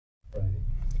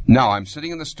Now, I'm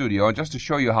sitting in the studio, and just to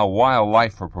show you how wild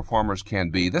life for performers can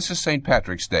be, this is St.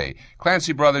 Patrick's Day.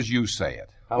 Clancy Brothers, you say it.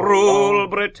 Rule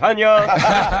Britannia,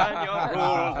 Britannia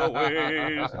rules the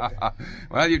waves.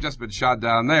 Well, you've just been shot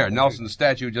down there. Nelson's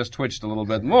statue just twitched a little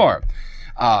bit more.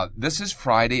 This is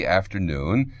Friday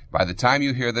afternoon. By the time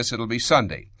you hear this, it'll be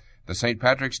Sunday. The St.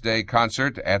 Patrick's Day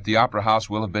concert at the Opera House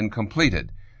will have been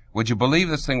completed. Would you believe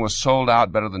this thing was sold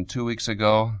out better than 2 weeks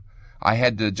ago? I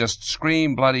had to just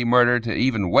scream bloody murder to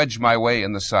even wedge my way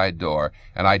in the side door,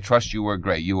 and I trust you were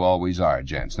great. You always are,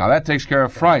 gents. Now, that takes care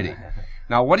of Friday.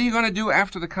 Now, what are you going to do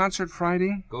after the concert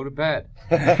Friday? Go to bed.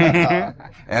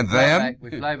 And then? We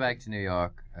fly back to New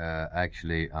York,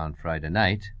 actually, on Friday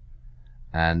night.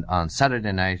 And on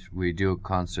Saturday night, we do a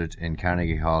concert in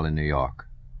Carnegie Hall in New York.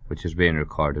 Which is being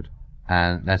recorded.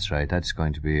 And that's right. That's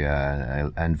going to be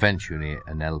eventually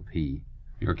an LP.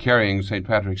 You're carrying St.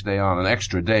 Patrick's Day on an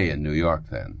extra day in New York,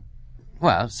 then?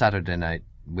 Well, Saturday night,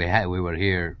 we were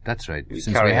here. That's right. Since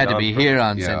we had to be here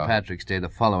on St. Patrick's Day, the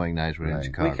following night we're in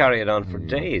Chicago. We carry it on for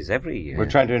days, every year. We're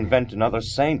trying to invent another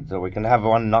saint so we can have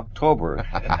one in October.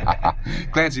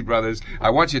 Clancy Brothers, I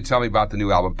want you to tell me about the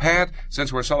new album. Pat,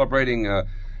 since we're celebrating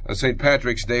St.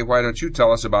 Patrick's Day, why don't you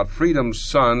tell us about Freedom's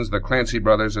Sons, the Clancy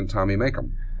Brothers, and Tommy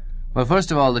Makem? Well,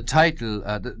 first of all, the title,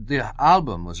 the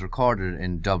album was recorded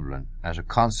in Dublin at a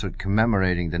concert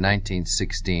commemorating the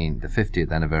 50th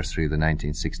anniversary of the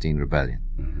 1916 rebellion.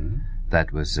 Mm-hmm.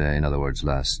 That was, in other words,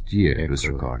 last year it was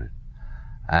recorded.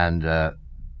 And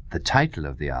the title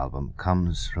of the album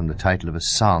comes from the title of a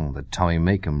song that Tommy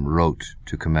Makem wrote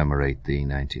to commemorate the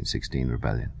 1916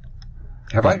 rebellion.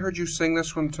 Have I heard you sing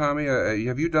this one, Tommy?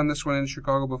 Have you done this one in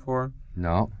Chicago before?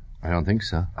 No, I don't think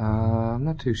so. I'm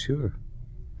not too sure.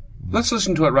 Let's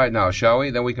listen to it right now, shall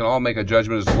we? Then we can all make a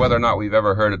judgment as to whether or not we've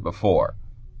ever heard it before.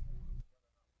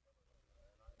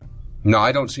 No,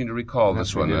 I don't seem to recall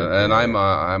this one, and I'm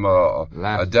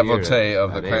a devotee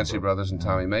of the Clancy Brothers and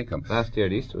Tommy Makem. Last year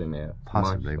at Easter we made it.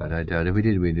 Possibly, but I doubt it. We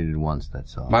did it once,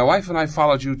 that's all. My wife and I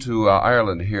followed you to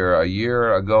Ireland here a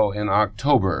year ago in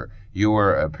October. You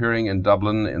were appearing in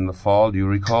Dublin in the fall. Do you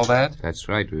recall that? That's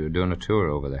right. We were doing a tour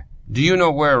over there. Do you know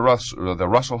where the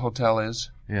Russell Hotel is?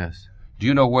 Yes. Do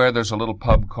you know where there's a little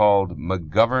pub called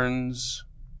McGovern's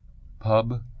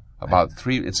Pub?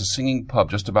 It's a singing pub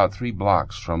just about 3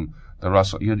 blocks from the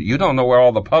Russell. You don't know where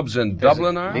all the pubs in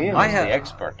Dublin are? Liam is the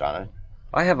expert on it.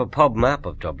 I have a pub map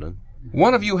of Dublin.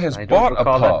 One of you has bought a pub.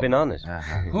 I don't recall that being on it.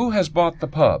 Who has bought the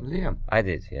pub? Liam. I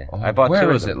did, yeah. Oh, I bought 2 of them.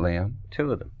 Where is it, Liam?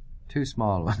 2 of them. 2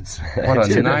 small ones. What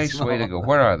a nice way to go.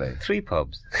 Where are they? 3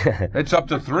 pubs. It's up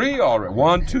to 3 already.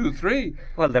 1, 2, 3.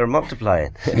 Well, they're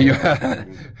multiplying.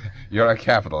 You're a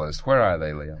capitalist. Where are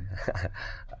they, Liam?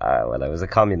 Well, I was a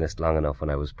communist long enough when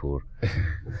I was poor.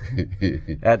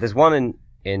 There's one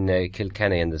in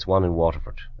Kilkenny and there's one in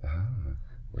Waterford,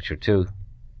 which are 2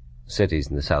 cities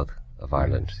in the south of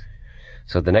Ireland.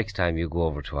 So the next time you go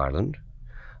over to Ireland,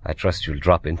 I trust you'll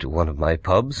drop into one of my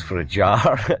pubs for a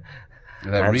jar.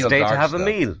 And stay to have a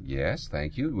meal. Yes,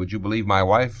 thank you. Would you believe my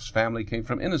wife's family came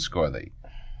from Enniscorthy?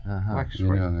 Wexford.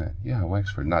 You know that? Yeah,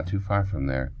 Wexford, not too far from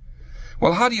there.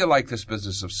 Well, how do you like this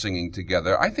business of singing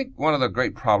together? I think one of the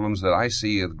great problems that I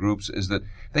see with groups is that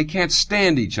they can't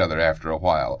stand each other after a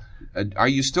while. Are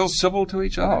you still civil to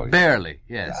each other? Barely,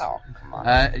 yes. Oh, come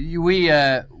on.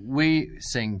 We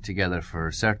sing together for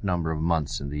a certain number of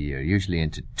months in the year, usually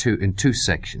in two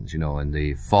sections, in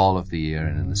the fall of the year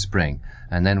and in the spring.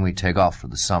 And then we take off for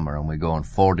the summer and we go in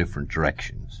 4 different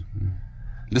directions.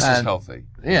 This is healthy.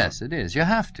 Yes, it is. You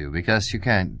have to, because you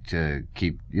can't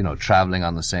keep, traveling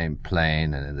on the same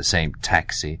plane and in the same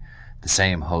taxi, the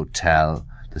same hotel,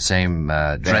 the same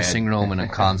dressing room in a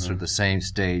concert, the same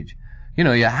stage. You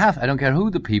have, I don't care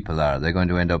who the people are, they're going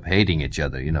to end up hating each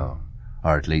other,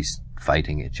 or at least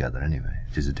fighting each other anyway,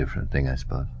 which is a different thing, I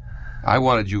suppose. I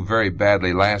wanted you very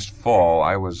badly. Last fall,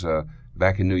 I was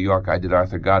back in New York. I did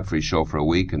Arthur Godfrey's show for a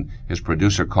week, and his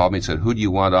producer called me and said, "Who do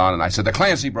you want on?" And I said, "The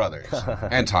Clancy Brothers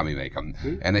and Tommy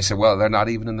Makem." And they said, "Well, they're not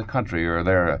even in the country, or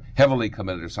they're heavily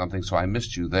committed or something, so I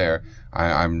missed you there."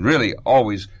 I'm really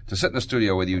always to sit in the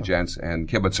studio with you gents and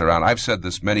kibitz around. I've said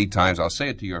this many times. I'll say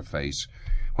it to your face.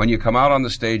 When you come out on the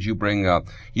stage, you bring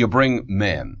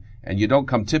men, and you don't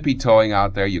come tippy-toeing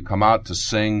out there. You come out to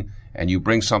sing, and you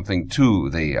bring something to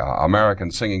the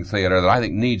American singing theater that I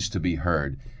think needs to be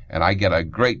heard. And I get a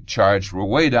great charge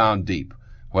way down deep,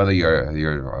 whether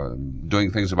you're doing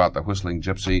things about the Whistling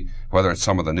Gypsy, whether it's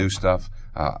some of the new stuff.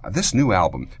 This new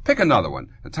album, pick another one.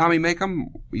 Tommy Makem,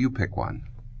 you pick one.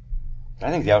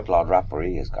 I think the Outlawed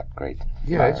Rapparee has got great.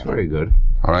 Yeah, it's very good.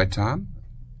 All right, Tom.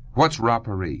 What's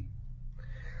Rapparee?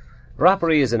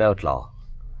 Rapparee is an outlaw.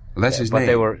 That's his but name.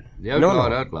 They were The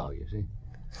Outlawed Outlaw, you see.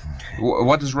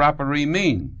 What does rapparee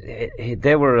mean?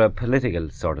 They were political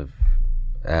sort of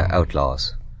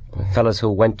outlaws. Fellas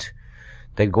who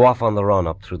they'd go off on the run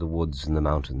up through the woods and the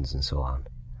mountains and so on.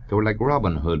 They were like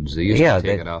Robin Hoods. They used to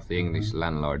take it off the English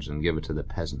landlords and give it to the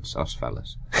peasants, us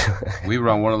fellas. We were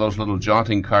on one of those little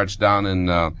jaunting carts down in,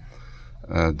 where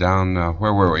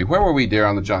were we? Where were we, dear,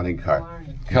 on the jaunting cart?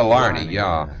 Killarney,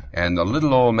 yeah. And the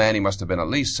little old man, he must have been at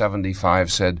least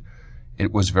 75, said,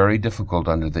 it was very difficult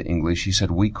under the English. He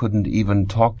said, we couldn't even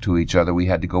talk to each other. We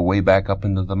had to go way back up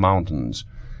into the mountains.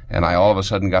 And I all of a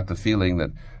sudden got the feeling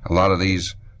that a lot of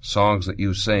these songs that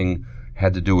you sing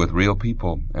had to do with real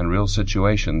people and real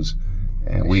situations.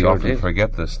 And we often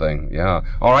forget this thing. Yeah.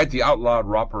 All right, the outlawed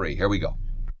rapparee. Here we go.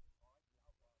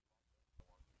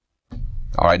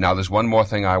 All right, now there's one more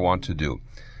thing I want to do.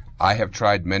 I have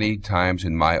tried many times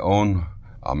in my own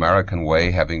American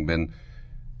way, having been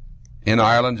in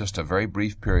Ireland just a very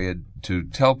brief period, to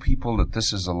tell people that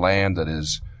this is a land that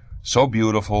is so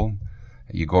beautiful.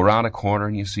 You go around a corner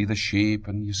and you see the sheep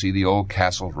and you see the old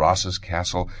castle, Ross's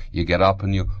Castle. You get up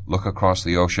and you look across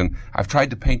the ocean. I've tried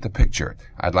to paint the picture.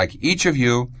 I'd like each of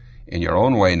you, in your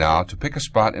own way now, to pick a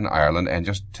spot in Ireland and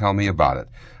just tell me about it.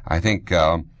 I think,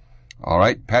 all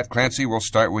right, Pat Clancy, we'll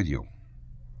start with you.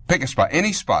 Pick a spot,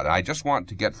 any spot. I just want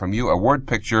to get from you a word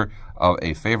picture of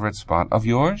a favorite spot of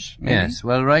yours. Maybe? Yes,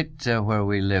 well, right where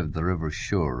we live, the River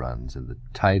Suir runs, and the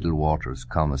tidal waters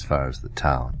come as far as the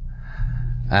town.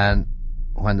 And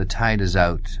when the tide is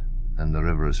out and the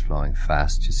river is flowing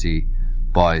fast, you see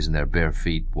boys in their bare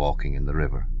feet walking in the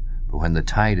river. But when the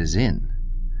tide is in,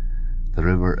 the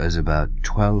river is about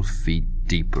 12 feet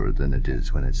deeper than it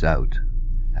is when it's out,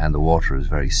 and the water is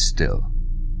very still.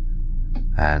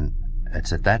 And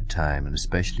it's at that time, and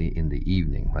especially in the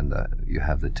evening, when you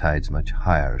have the tides much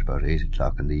higher, at about 8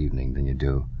 o'clock in the evening, than you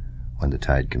do when the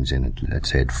tide comes in at,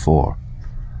 let's say, at 4.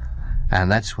 And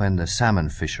that's when the salmon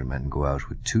fishermen go out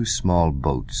with 2 small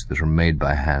boats that are made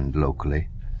by hand locally,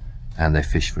 and they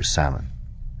fish for salmon.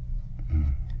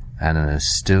 And on a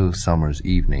still summer's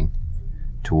evening,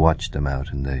 to watch them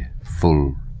out in the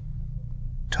full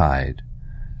tide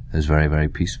is very, very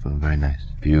peaceful and very nice.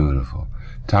 Beautiful.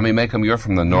 Tommy Makem, you're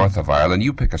from the north of Ireland.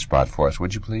 You pick a spot for us,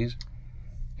 would you please?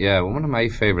 Yeah, well, one of my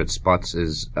favourite spots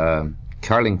is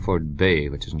Carlingford Bay,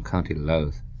 which is in County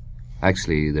Louth.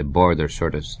 Actually, the border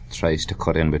sort of tries to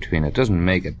cut in between. It doesn't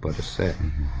make it, but it's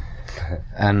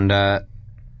and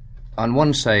on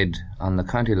one side, on the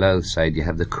County Louth side, you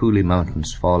have the Cooley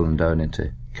Mountains falling down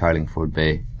into Carlingford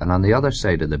Bay, and on the other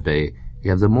side of the bay,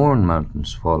 you have the Mourne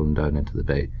Mountains falling down into the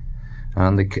bay. And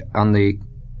on the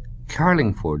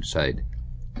Carlingford side,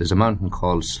 there's a mountain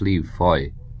called Slieve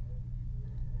Foy,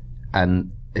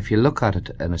 and if you look at it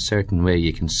in a certain way,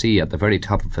 you can see at the very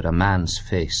top of it a man's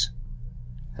face,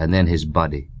 and then his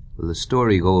body. Well, the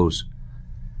story goes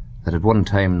that at one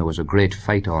time there was a great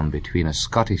fight on between a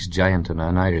Scottish giant and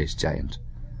an Irish giant,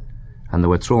 and they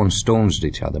were throwing stones at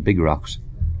each other, big rocks.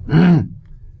 And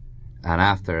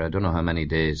after I don't know how many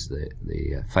days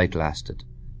the fight lasted,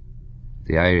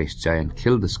 the Irish giant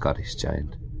killed the Scottish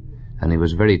giant, and he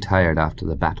was very tired after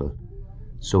the battle,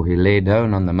 so he lay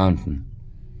down on the mountain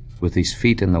with his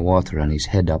feet in the water and his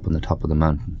head up on the top of the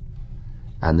mountain.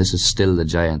 And this is still the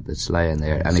giant that's lying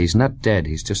there. And he's not dead,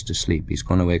 he's just asleep. He's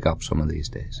going to wake up some of these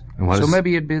days. So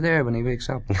maybe you'd be there when he wakes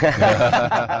up.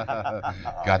 Got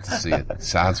to see it.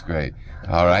 Sounds great.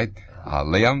 All right.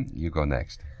 Liam, you go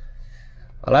next.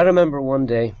 Well, I remember one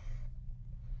day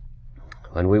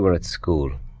when we were at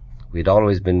school, we'd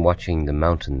always been watching the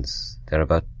mountains. They're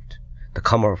about, the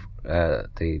Comeragh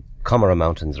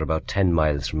Mountains are about 10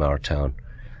 miles from our town.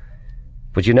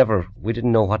 But we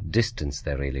didn't know what distance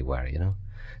they really were, you know.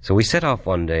 So we set off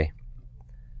one day,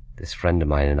 this friend of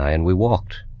mine and I, and we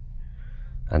walked.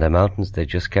 And the mountains, they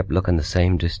just kept looking the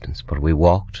same distance, but we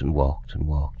walked and walked and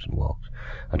walked and walked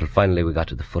until finally we got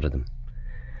to the foot of them.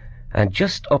 And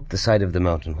just up the side of the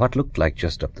mountain, what looked like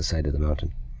just up the side of the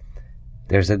mountain,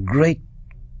 there's a great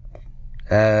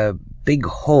big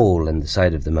hole in the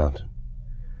side of the mountain.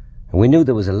 And we knew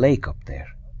there was a lake up there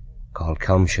called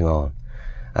Coimshinán.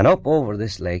 And up over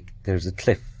this lake, there's a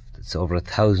cliff that's over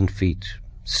 1,000 feet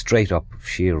straight up of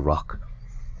sheer rock.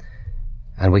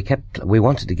 And we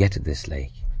wanted to get to this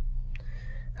lake.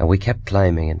 And we kept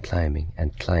climbing and climbing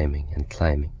and climbing and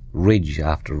climbing, ridge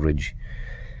after ridge.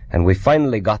 And we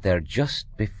finally got there just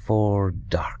before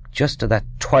dark, just to that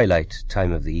twilight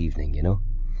time of the evening, you know.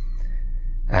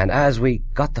 And as we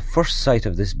got the first sight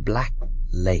of this black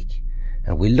lake,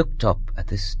 and we looked up at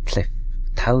this cliff,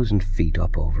 1,000 feet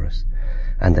up over us,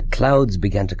 and the clouds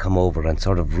began to come over and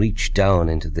sort of reach down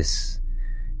into this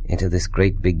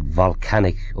great big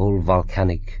volcanic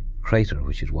crater,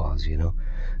 which it was,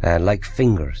 like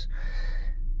fingers.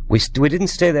 We didn't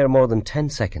stay there more than 10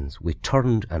 seconds. We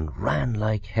turned and ran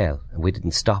like hell, and we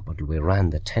didn't stop until we ran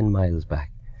the 10 miles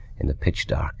back in the pitch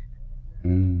dark.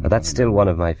 Now, that's still one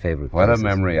of my favourite places. What a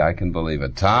memory! I can believe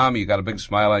it. Tom, you got a big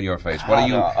smile on your face. What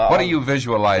are you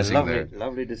visualizing there?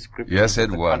 Lovely description. Yes, it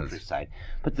of the was. Countryside.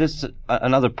 But this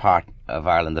another part of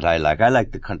Ireland that I like. I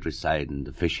like the countryside and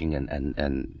the fishing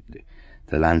and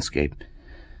the landscape.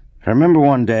 I remember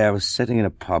one day I was sitting in a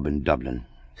pub in Dublin,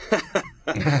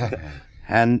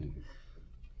 and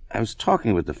I was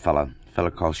talking with a fellow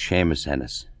called Seamus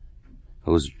Ennis,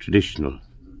 who was a traditional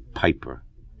piper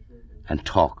and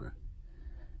talker.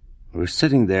 We were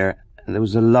sitting there, and there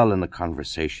was a lull in the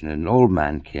conversation, and an old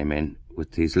man came in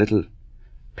with his little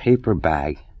paper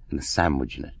bag and a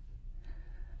sandwich in it.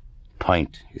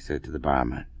 "Pint," he said to the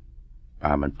barman.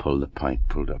 Barman pulled the pint,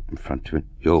 pulled up in front of him.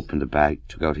 He opened the bag,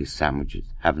 took out his sandwiches,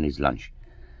 having his lunch.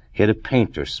 He had a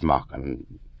painter's smock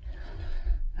on.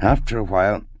 After a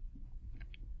while,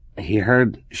 he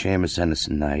heard Seamus Ennis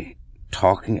and I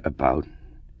talking about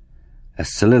a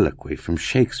soliloquy from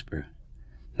Shakespeare,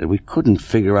 that we couldn't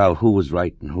figure out who was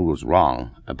right and who was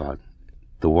wrong about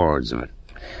the words of it.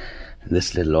 And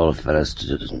this little old fella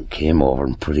came over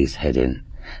and put his head in,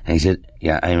 and he said,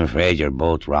 "Yeah, I'm afraid you're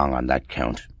both wrong on that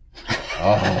count."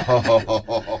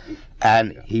 Oh.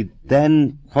 And he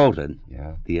then quoted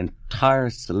the entire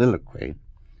soliloquy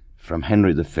from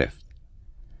Henry V,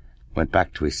 went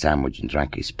back to his sandwich and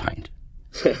drank his pint.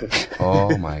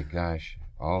 Oh my gosh,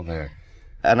 all there.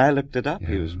 And I looked it up.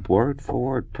 He was word for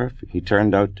word perfect. He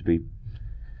turned out to be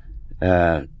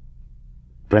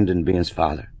Brendan Behan's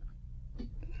father.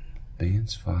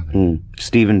 Behan's father?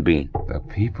 Stephen Behan. The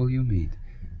people you meet.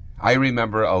 I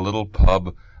remember a little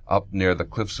pub up near the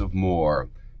Cliffs of Moher.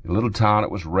 In a little town, it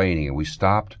was raining, and we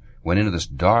stopped, went into this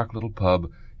dark little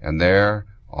pub, and there,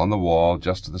 on the wall,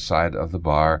 just to the side of the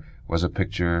bar, was a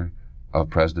picture of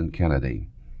President Kennedy.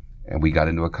 And we got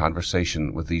into a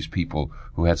conversation with these people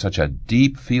who had such a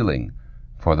deep feeling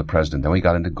for the president. Then we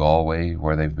got into Galway,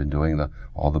 where they've been doing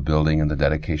all the building and the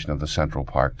dedication of the Central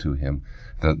Park to him.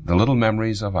 The little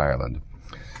memories of Ireland.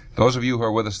 Those of you who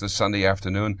are with us this Sunday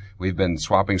afternoon, we've been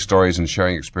swapping stories and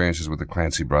sharing experiences with the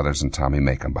Clancy brothers and Tommy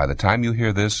Makem. By the time you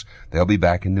hear this, they'll be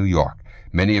back in New York.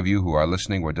 Many of you who are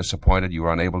listening were disappointed you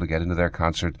were unable to get into their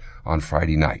concert on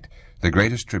Friday night. The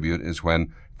greatest tribute is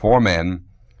when four men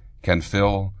can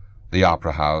fill the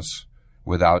Opera House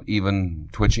without even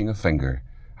twitching a finger.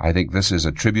 I think this is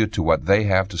a tribute to what they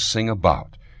have to sing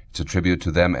about. It's a tribute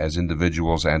to them as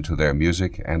individuals and to their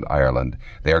music and Ireland.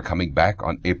 They are coming back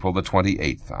on April the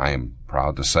 28th, I am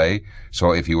proud to say.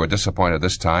 So if you were disappointed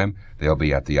this time, they'll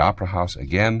be at the Opera House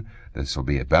again. This will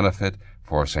be a benefit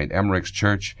for St. Emmerich's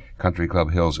Church, Country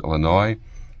Club Hills, Illinois.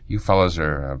 You fellas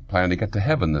are planning to get to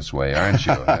heaven this way, aren't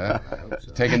you?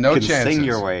 Taking no chances. Sing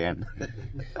your way in.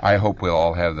 I hope we'll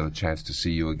all have the chance to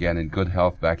see you again in good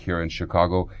health back here in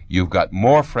Chicago. You've got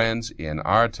more friends in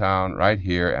our town right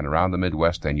here and around the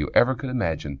Midwest than you ever could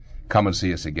imagine. Come and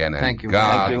see us again. And Thank you.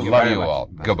 God Thank you love very you much. all.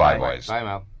 Goodbye, boys. Bye,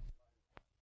 Mal.